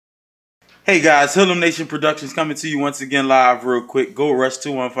Hey guys, Hoodlum Nation Productions coming to you once again live real quick. Gold Rush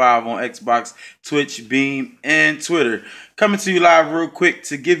 215 on Xbox, Twitch, Beam, and Twitter. Coming to you live real quick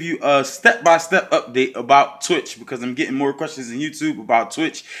to give you a step-by-step update about Twitch because I'm getting more questions on YouTube about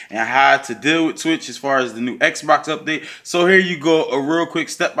Twitch and how to deal with Twitch as far as the new Xbox update. So here you go, a real quick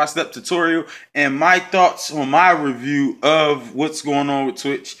step-by-step tutorial and my thoughts on my review of what's going on with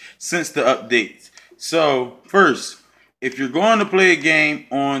Twitch since the update. So first, if you're going to play a game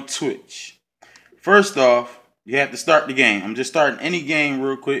on Twitch, first off, you have to start the game. I'm just starting any game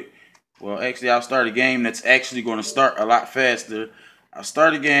real quick. Well, actually, I'll start a game that's actually going to start a lot faster. I'll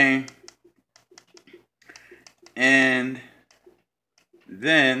start a game, and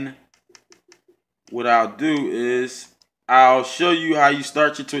then what I'll do is I'll show you how you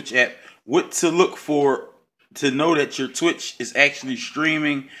start your Twitch app, what to look for to know that your Twitch is actually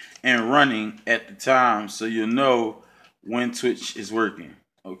streaming and running at the time, so you'll know when Twitch is working.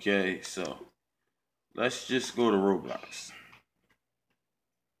 Okay, so let's just go to Roblox.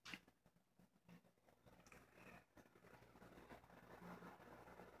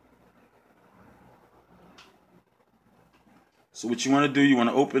 So what you want to do, you want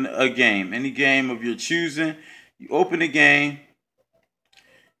to open a game, any game of your choosing. You open the game.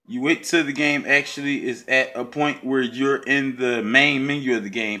 You wait till the game actually is at a point where you're in the main menu of the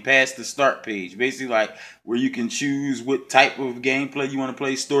game, past the start page. Basically like where you can choose what type of gameplay you want to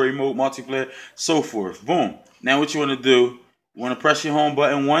play, story mode, multiplayer, so forth. Boom. Now what you want to do, you want to press your home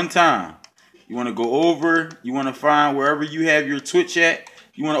button one time. You want to go over, you want to find wherever you have your Twitch at.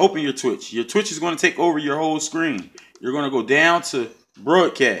 You want to open your Twitch. Your Twitch is going to take over your whole screen. You're going to go down to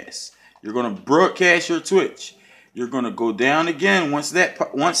broadcast. You're going to broadcast your Twitch. You're going to go down again. Once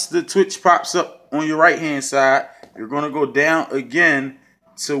the Twitch pops up on your right hand side, you're going to go down again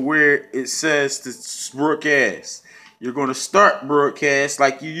to where it says to broadcast. You're going to start broadcast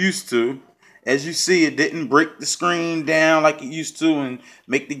like you used to. As you see, it didn't break the screen down like it used to and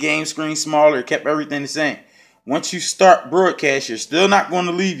make the game screen smaller. It kept everything the same. Once you start broadcast, you're still not going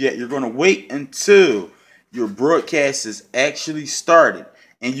to leave yet. You're going to wait until your broadcast is actually started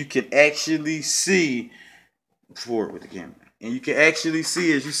and you can actually see forward with the camera. And you can actually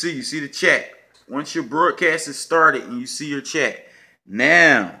see, as you see the chat. Once your broadcast is started and you see your chat.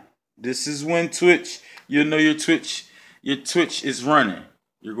 Now, this is when Twitch, you'll know your Twitch is running.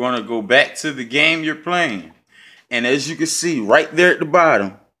 You're going to go back to the game you're playing. And as you can see right there at the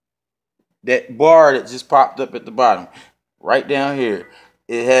bottom, that bar that just popped up at the bottom, right down here,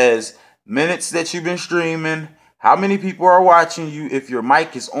 it has minutes that you've been streaming, how many people are watching you, if your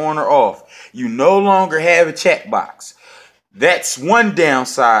mic is on or off. You no longer have a chat box. That's one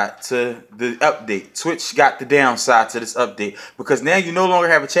downside to the update. Twitch got the downside to this update because now you no longer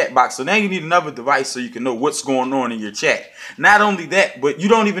have a chat box. So now you need another device so you can know what's going on in your chat. Not only that, but you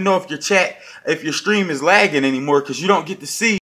don't even know if your stream is lagging anymore because you don't get to see